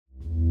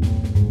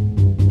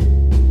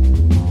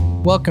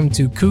Welcome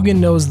to Coogan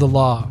Knows the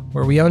Law,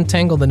 where we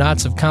untangle the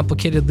knots of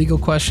complicated legal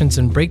questions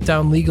and break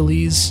down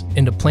legalese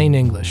into plain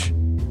English.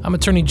 I'm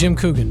attorney Jim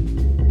Coogan.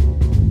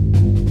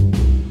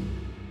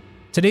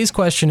 Today's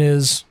question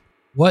is,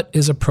 what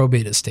is a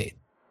probate estate?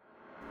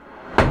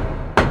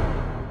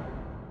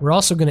 We're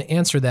also going to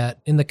answer that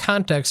in the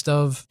context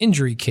of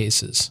injury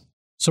cases.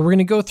 So we're going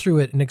to go through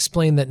it and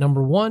explain that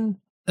number one,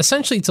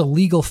 essentially it's a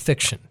legal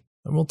fiction,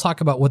 and we'll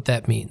talk about what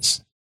that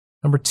means.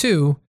 Number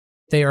two,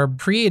 they are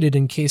created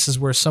in cases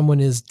where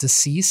someone is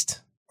deceased,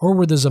 or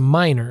where there's a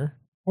minor,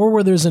 or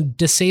where there's a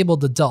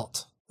disabled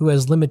adult who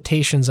has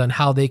limitations on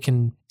how they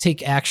can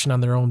take action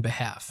on their own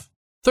behalf.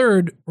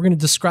 Third, we're going to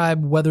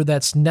describe whether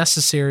that's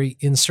necessary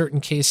in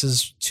certain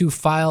cases to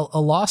file a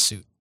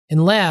lawsuit.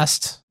 And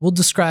last, we'll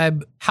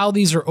describe how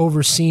these are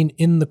overseen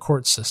in the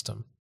court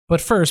system. But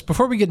first,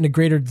 before we get into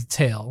greater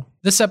detail,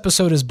 this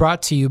episode is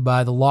brought to you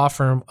by the law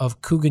firm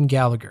of Coogan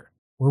Gallagher,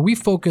 where we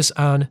focus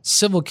on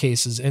civil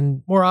cases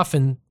and more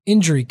often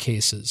injury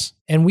cases.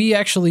 And we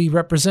actually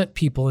represent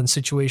people in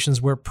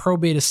situations where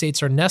probate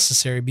estates are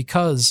necessary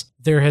because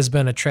there has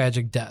been a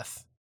tragic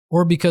death,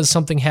 or because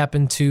something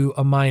happened to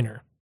a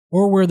minor,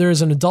 or where there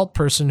is an adult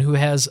person who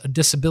has a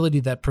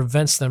disability that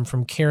prevents them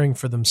from caring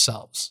for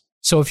themselves.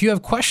 So if you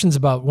have questions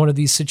about one of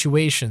these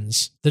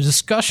situations, the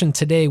discussion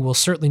today will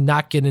certainly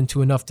not get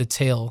into enough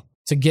detail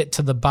to get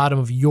to the bottom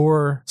of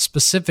your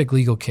specific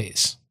legal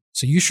case.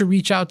 So you should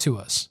reach out to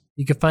us.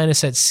 You can find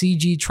us at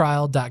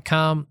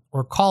cgtrial.com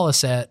or call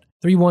us at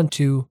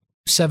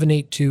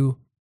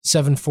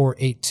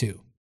 312-782-7482.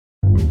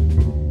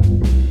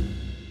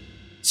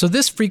 So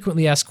this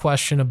frequently asked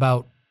question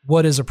about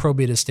what is a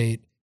probate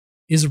estate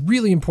is a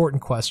really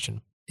important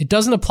question. It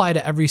doesn't apply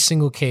to every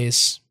single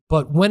case,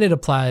 but when it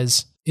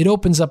applies, it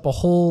opens up a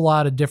whole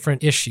lot of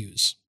different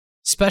issues,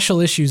 special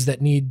issues that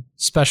need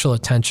special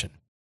attention.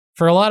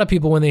 For a lot of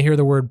people, when they hear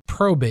the word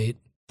probate,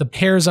 the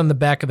hairs on the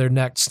back of their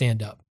neck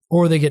stand up,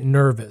 or they get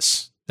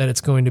nervous that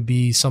it's going to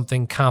be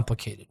something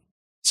complicated,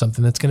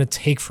 something that's going to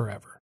take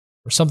forever,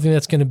 or something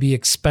that's going to be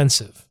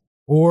expensive,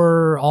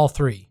 or all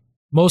three.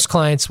 Most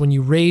clients, when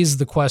you raise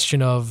the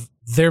question of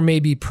there may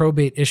be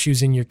probate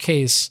issues in your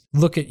case,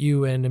 look at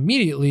you and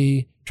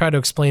immediately try to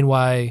explain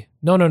why,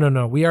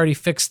 no, we already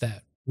fixed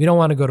that. We don't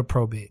want to go to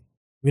probate.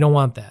 We don't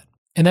want that.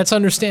 And that's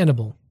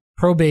understandable.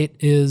 Probate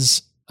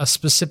is a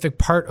specific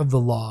part of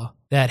the law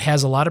that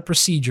has a lot of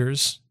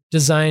procedures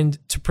designed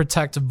to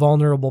protect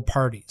vulnerable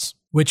parties,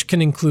 which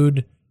can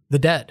include the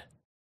dead.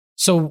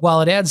 So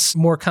while it adds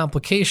more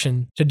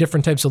complication to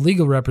different types of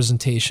legal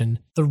representation,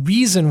 the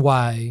reason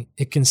why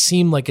it can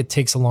seem like it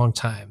takes a long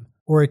time,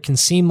 or it can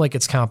seem like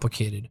it's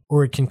complicated,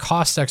 or it can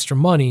cost extra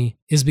money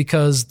is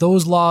because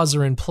those laws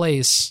are in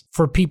place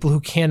for people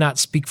who cannot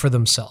speak for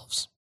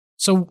themselves.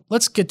 So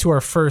let's get to our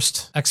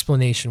first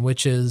explanation,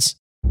 which is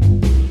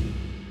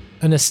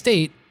an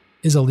estate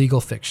is a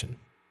legal fiction.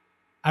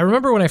 I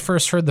remember when I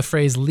first heard the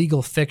phrase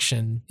legal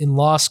fiction in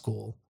law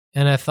school,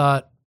 and I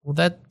thought, well,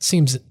 that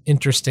seems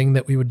interesting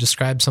that we would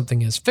describe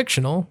something as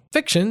fictional.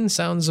 Fiction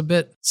sounds a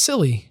bit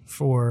silly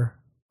for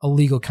a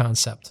legal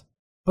concept,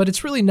 but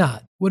it's really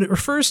not. What it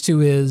refers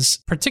to is,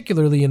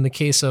 particularly in the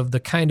case of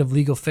the kind of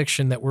legal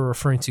fiction that we're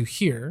referring to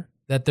here,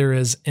 that there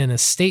is an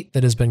estate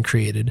that has been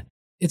created.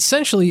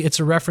 Essentially,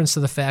 it's a reference to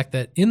the fact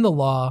that in the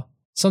law,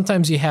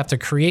 sometimes you have to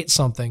create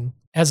something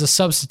as a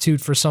substitute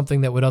for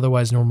something that would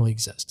otherwise normally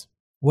exist.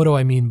 What do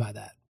I mean by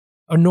that?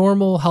 A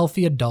normal,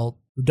 healthy adult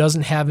who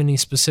doesn't have any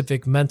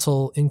specific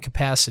mental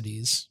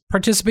incapacities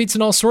participates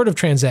in all sorts of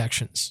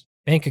transactions.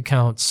 Bank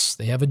accounts,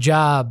 they have a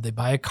job, they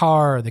buy a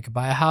car, they could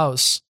buy a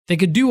house. They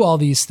could do all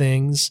these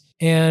things,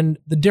 and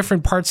the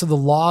different parts of the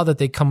law that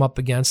they come up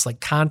against,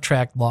 like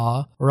contract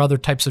law or other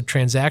types of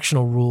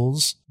transactional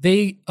rules,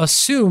 they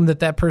assume that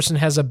that person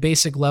has a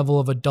basic level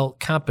of adult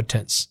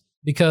competence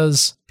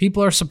because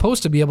people are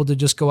supposed to be able to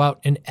just go out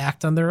and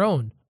act on their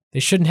own. They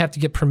shouldn't have to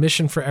get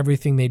permission for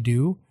everything they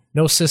do.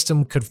 No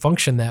system could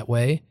function that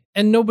way,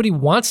 and nobody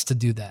wants to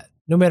do that.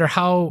 No matter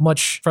how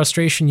much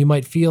frustration you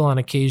might feel on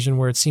occasion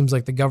where it seems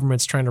like the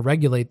government's trying to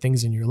regulate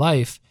things in your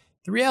life,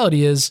 the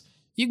reality is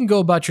you can go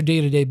about your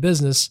day-to-day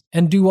business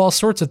and do all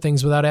sorts of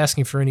things without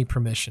asking for any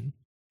permission.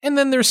 And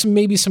then there's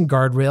maybe some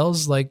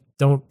guardrails, like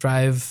don't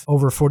drive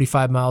over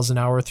 45 miles an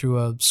hour through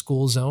a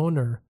school zone,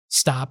 or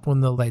stop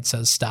when the light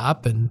says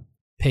stop, and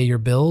pay your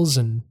bills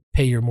and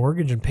pay your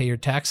mortgage and pay your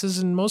taxes.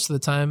 And most of the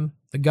time,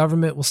 the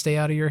government will stay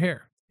out of your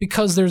hair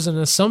because there's an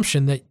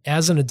assumption that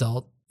as an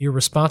adult, you're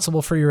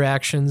responsible for your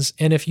actions.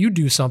 And if you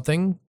do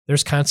something,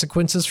 there's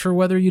consequences for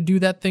whether you do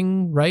that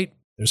thing right.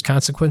 There's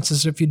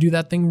consequences if you do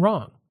that thing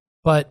wrong.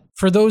 But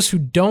for those who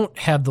don't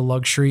have the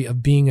luxury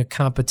of being a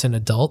competent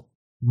adult,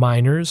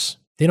 minors,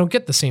 they don't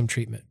get the same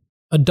treatment.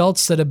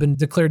 Adults that have been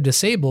declared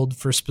disabled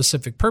for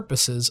specific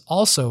purposes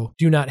also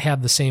do not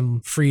have the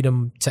same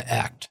freedom to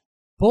act,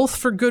 both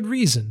for good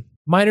reason.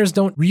 Minors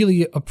don't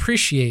really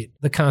appreciate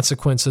the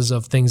consequences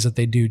of things that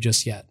they do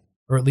just yet,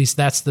 or at least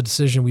that's the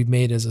decision we've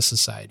made as a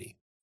society.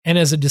 And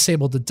as a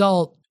disabled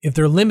adult, if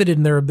they're limited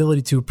in their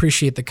ability to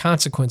appreciate the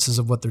consequences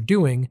of what they're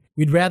doing,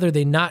 we'd rather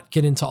they not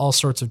get into all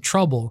sorts of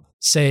trouble,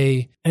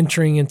 say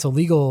entering into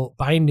legal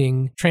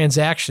binding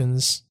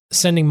transactions,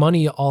 sending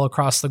money all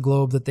across the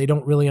globe that they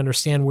don't really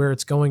understand where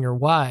it's going or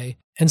why,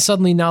 and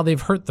suddenly now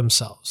they've hurt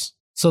themselves.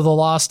 So the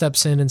law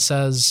steps in and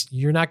says,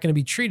 you're not going to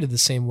be treated the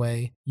same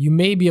way. You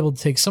may be able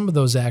to take some of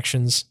those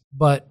actions,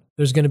 but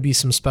there's going to be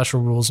some special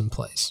rules in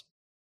place.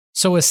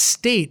 So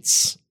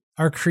estates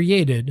are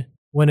created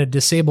when a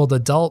disabled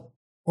adult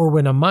or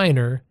when a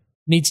minor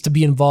needs to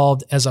be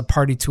involved as a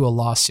party to a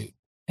lawsuit.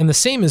 And the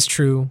same is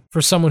true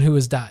for someone who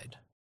has died.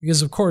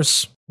 Because of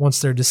course, once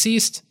they're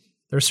deceased,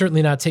 they're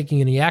certainly not taking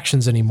any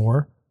actions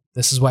anymore.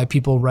 This is why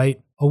people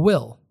write a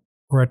will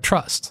or a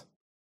trust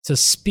to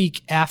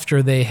speak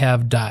after they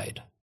have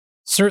died.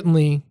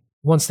 Certainly,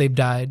 once they've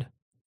died,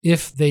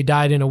 if they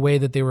died in a way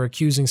that they were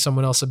accusing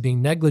someone else of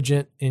being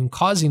negligent in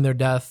causing their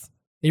death,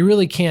 they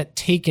really can't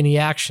take any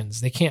actions.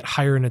 They can't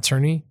hire an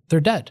attorney. They're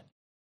dead.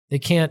 They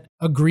can't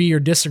agree or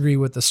disagree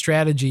with the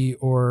strategy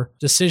or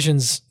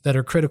decisions that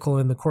are critical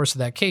in the course of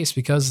that case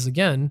because,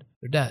 again,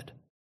 they're dead.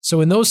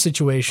 So in those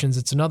situations,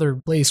 it's another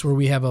place where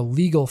we have a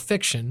legal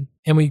fiction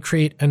and we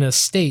create an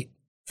estate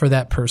for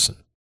that person.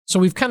 So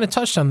we've kind of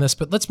touched on this,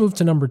 but let's move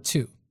to number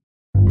 2.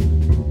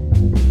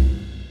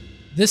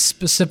 This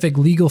specific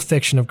legal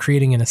fiction of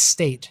creating an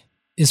estate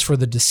is for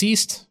the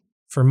deceased,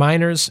 for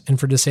minors, and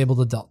for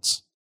disabled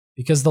adults.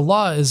 Because the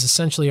law is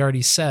essentially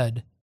already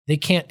said they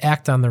can't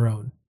act on their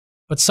own,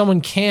 but someone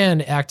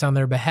can act on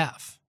their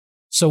behalf.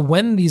 So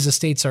when these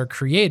estates are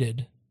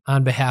created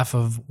on behalf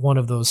of one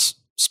of those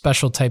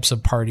special types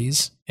of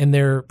parties and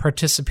they're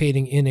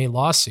participating in a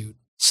lawsuit,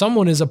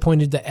 someone is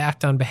appointed to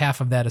act on behalf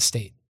of that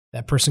estate.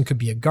 That person could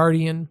be a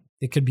guardian,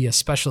 it could be a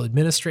special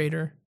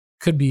administrator,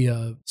 could be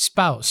a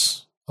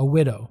spouse, a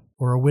widow,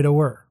 or a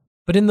widower.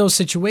 But in those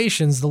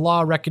situations, the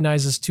law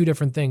recognizes 2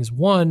 different things.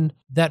 One,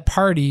 that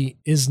party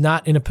is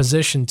not in a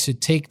position to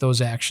take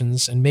those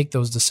actions and make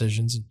those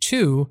decisions. And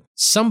 2,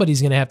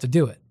 somebody's going to have to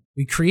do it.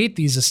 We create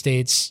these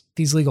estates,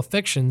 these legal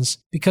fictions,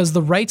 because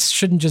the rights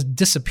shouldn't just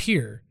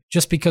disappear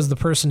just because the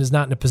person is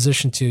not in a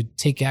position to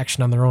take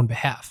action on their own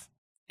behalf.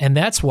 And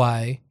that's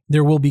why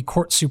there will be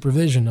court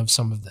supervision of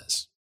some of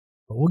this.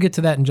 But we'll get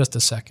to that in just a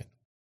second.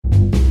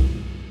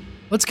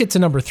 Let's get to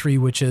number 3,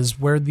 which is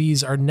where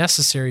these are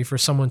necessary for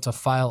someone to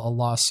file a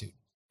lawsuit.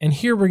 And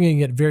here we're going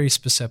to get very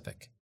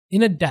specific.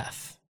 In a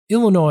death,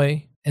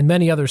 Illinois and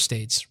many other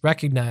states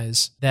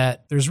recognize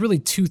that there's really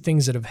 2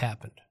 things that have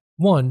happened.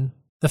 One,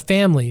 the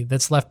family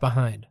that's left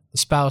behind, the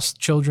spouse,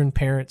 children,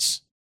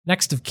 parents,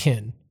 next of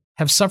kin,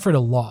 have suffered a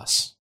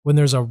loss when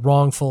there's a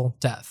wrongful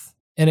death.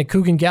 And at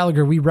Coogan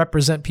Gallagher, we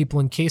represent people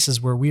in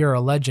cases where we are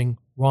alleging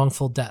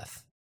wrongful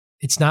death.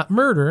 It's not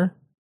murder.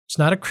 It's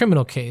not a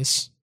criminal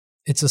case.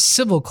 It's a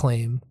civil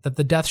claim that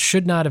the death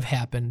should not have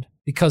happened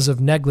because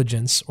of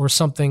negligence or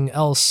something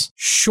else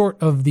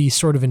short of the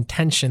sort of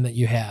intention that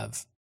you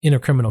have in a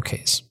criminal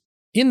case.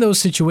 In those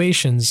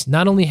situations,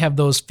 not only have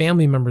those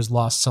family members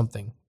lost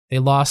something, they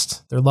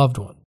lost their loved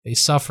one. They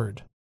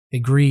suffered. They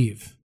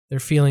grieve. They're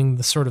feeling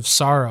the sort of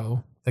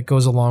sorrow that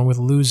goes along with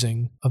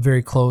losing a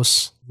very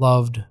close,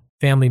 loved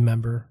family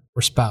member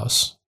or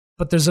spouse.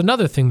 But there's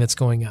another thing that's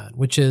going on,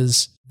 which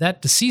is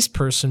that deceased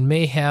person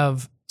may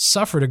have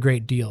suffered a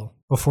great deal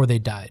before they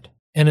died.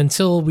 And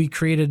until we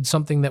created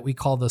something that we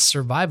call the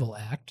Survival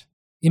Act,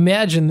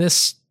 imagine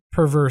this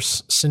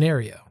perverse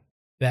scenario.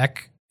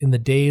 Back in the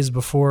days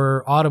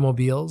before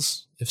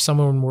automobiles, if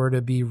someone were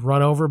to be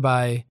run over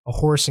by a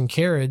horse and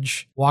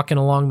carriage walking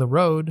along the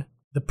road,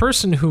 the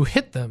person who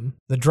hit them,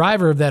 the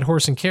driver of that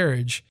horse and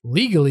carriage,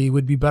 legally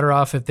would be better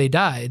off if they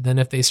died than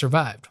if they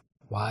survived.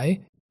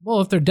 Why? Well,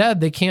 if they're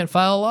dead, they can't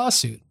file a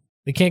lawsuit.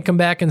 They can't come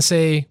back and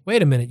say,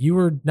 wait a minute, you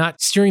were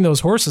not steering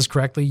those horses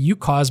correctly. You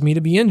caused me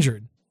to be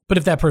injured. But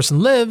if that person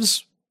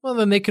lives, well,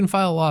 then they can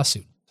file a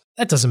lawsuit.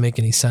 That doesn't make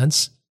any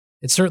sense.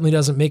 It certainly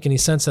doesn't make any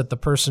sense that the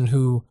person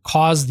who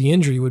caused the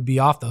injury would be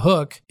off the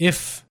hook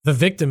if the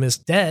victim is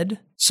dead.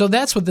 So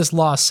that's what this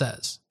law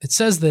says. It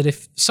says that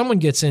if someone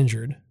gets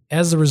injured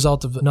as a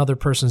result of another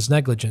person's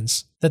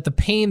negligence, that the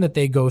pain that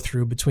they go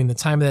through between the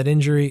time of that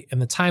injury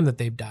and the time that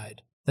they've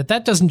died,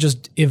 that doesn't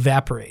just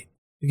evaporate,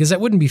 because that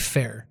wouldn't be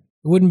fair.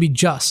 It wouldn't be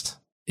just.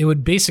 It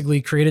would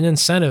basically create an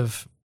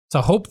incentive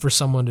to hope for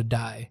someone to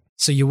die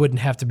so you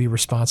wouldn't have to be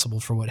responsible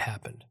for what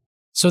happened.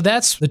 So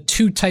that's the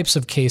 2 types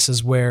of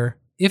cases where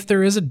if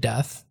there is a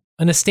death,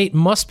 an estate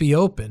must be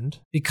opened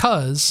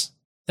because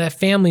that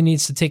family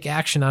needs to take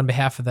action on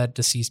behalf of that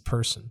deceased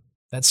person.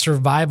 That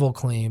survival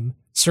claim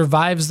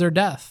survives their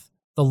death.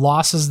 The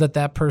losses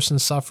that person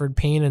suffered,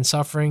 pain and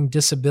suffering,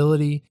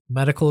 disability,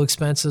 medical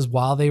expenses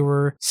while they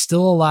were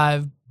still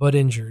alive but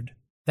injured,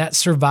 that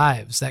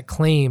survives. That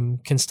claim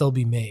can still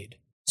be made.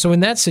 So in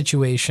that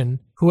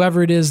situation,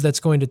 whoever it is that's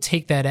going to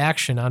take that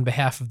action on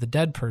behalf of the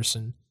dead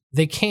person,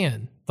 they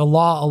can. The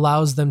law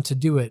allows them to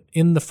do it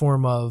in the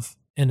form of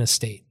an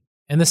estate.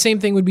 And the same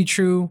thing would be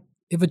true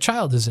if a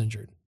child is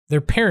injured.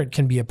 Their parent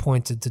can be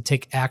appointed to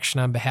take action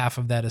on behalf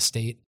of that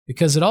estate,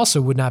 because it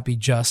also would not be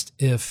just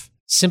if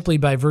simply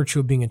by virtue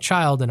of being a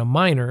child and a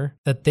minor,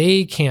 that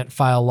they can't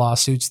file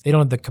lawsuits. They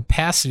don't have the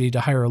capacity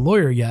to hire a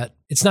lawyer yet.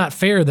 It's not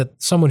fair that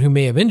someone who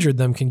may have injured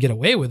them can get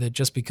away with it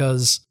just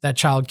because that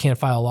child can't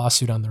file a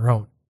lawsuit on their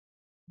own.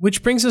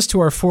 Which brings us to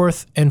our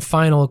fourth and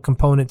final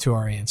component to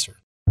our answer.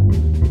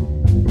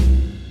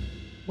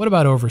 What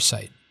about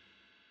oversight?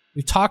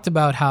 We've talked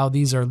about how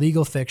these are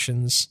legal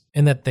fictions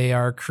and that they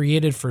are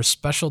created for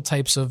special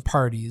types of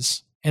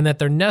parties and that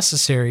they're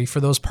necessary for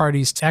those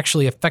parties to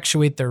actually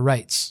effectuate their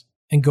rights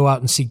and go out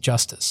and seek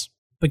justice.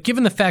 But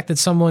given the fact that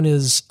someone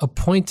is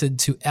appointed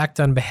to act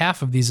on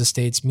behalf of these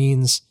estates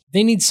means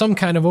they need some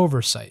kind of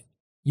oversight.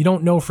 You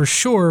don't know for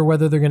sure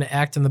whether they're going to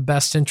act in the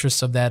best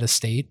interests of that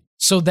estate.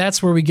 So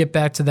that's where we get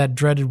back to that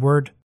dreaded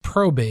word,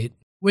 probate,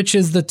 which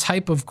is the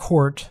type of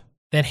court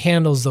that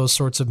handles those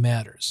sorts of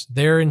matters.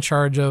 They're in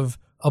charge of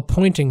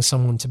appointing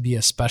someone to be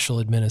a special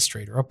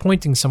administrator,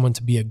 appointing someone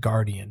to be a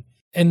guardian.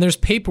 And there's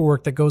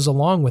paperwork that goes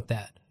along with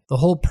that. The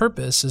whole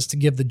purpose is to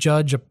give the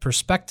judge a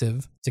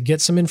perspective, to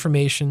get some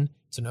information,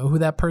 to know who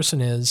that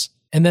person is,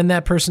 and then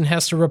that person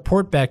has to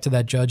report back to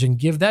that judge and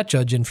give that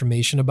judge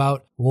information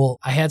about, well,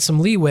 I had some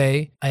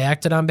leeway, I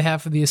acted on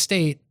behalf of the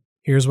estate,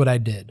 here's what I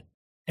did.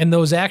 And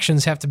those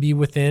actions have to be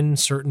within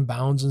certain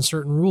bounds and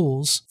certain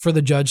rules for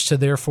the judge to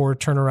therefore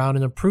turn around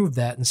and approve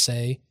that and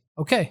say,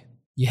 okay,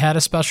 you had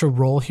a special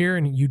role here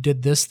and you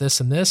did this, this,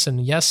 and this,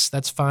 and yes,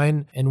 that's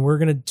fine. And we're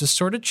going to just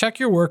sort of check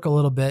your work a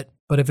little bit,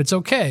 but if it's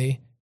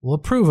okay, we'll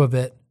approve of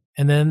it.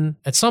 And then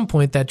at some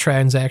point that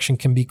transaction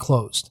can be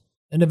closed.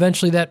 And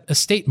eventually that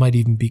estate might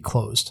even be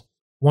closed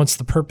once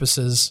the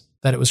purposes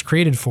that it was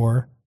created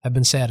for have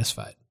been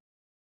satisfied.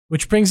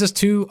 Which brings us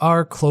to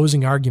our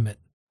closing argument.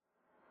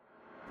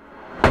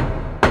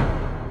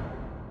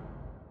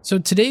 So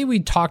today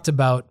we talked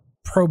about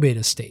probate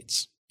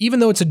estates. Even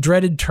though it's a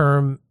dreaded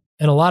term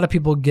and a lot of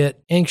people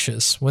get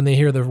anxious when they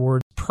hear the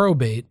word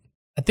probate,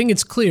 I think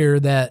it's clear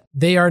that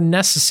they are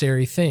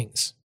necessary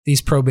things,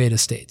 these probate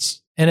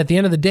estates. And at the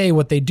end of the day,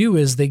 what they do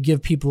is they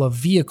give people a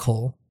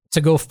vehicle to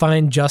go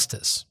find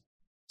justice.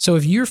 So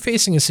if you're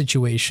facing a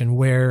situation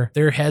where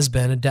there has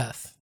been a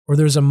death, or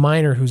there's a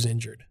minor who's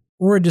injured,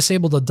 or a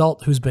disabled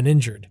adult who's been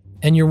injured,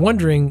 and you're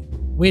wondering,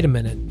 wait a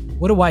minute,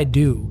 what do I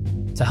do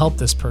to help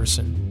this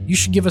person? You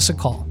should give us a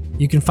call.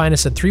 You can find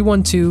us at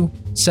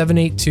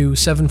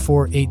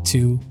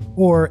 312-782-7482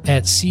 or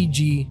at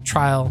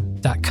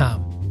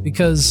cgtrial.com,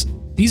 because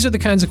these are the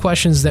kinds of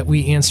questions that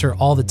we answer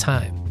all the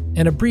time.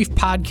 And a brief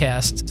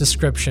podcast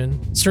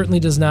description certainly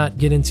does not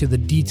get into the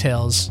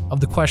details of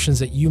the questions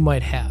that you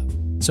might have.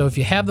 So if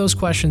you have those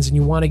questions and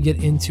you want to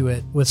get into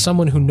it with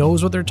someone who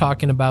knows what they're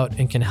talking about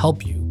and can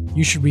help you,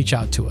 you should reach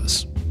out to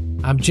us.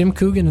 I'm Jim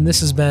Coogan, and this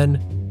has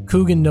been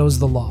Coogan Knows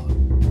the Law.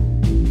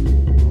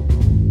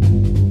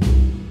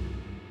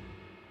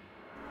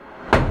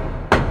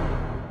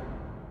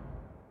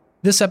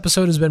 This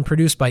episode has been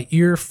produced by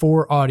Ear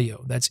 4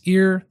 Audio. That's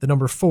Ear, the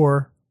number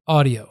 4,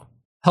 Audio.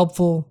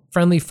 Helpful,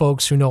 friendly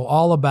folks who know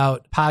all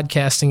about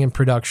podcasting and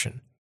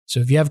production.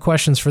 So if you have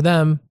questions for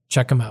them,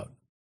 check them out.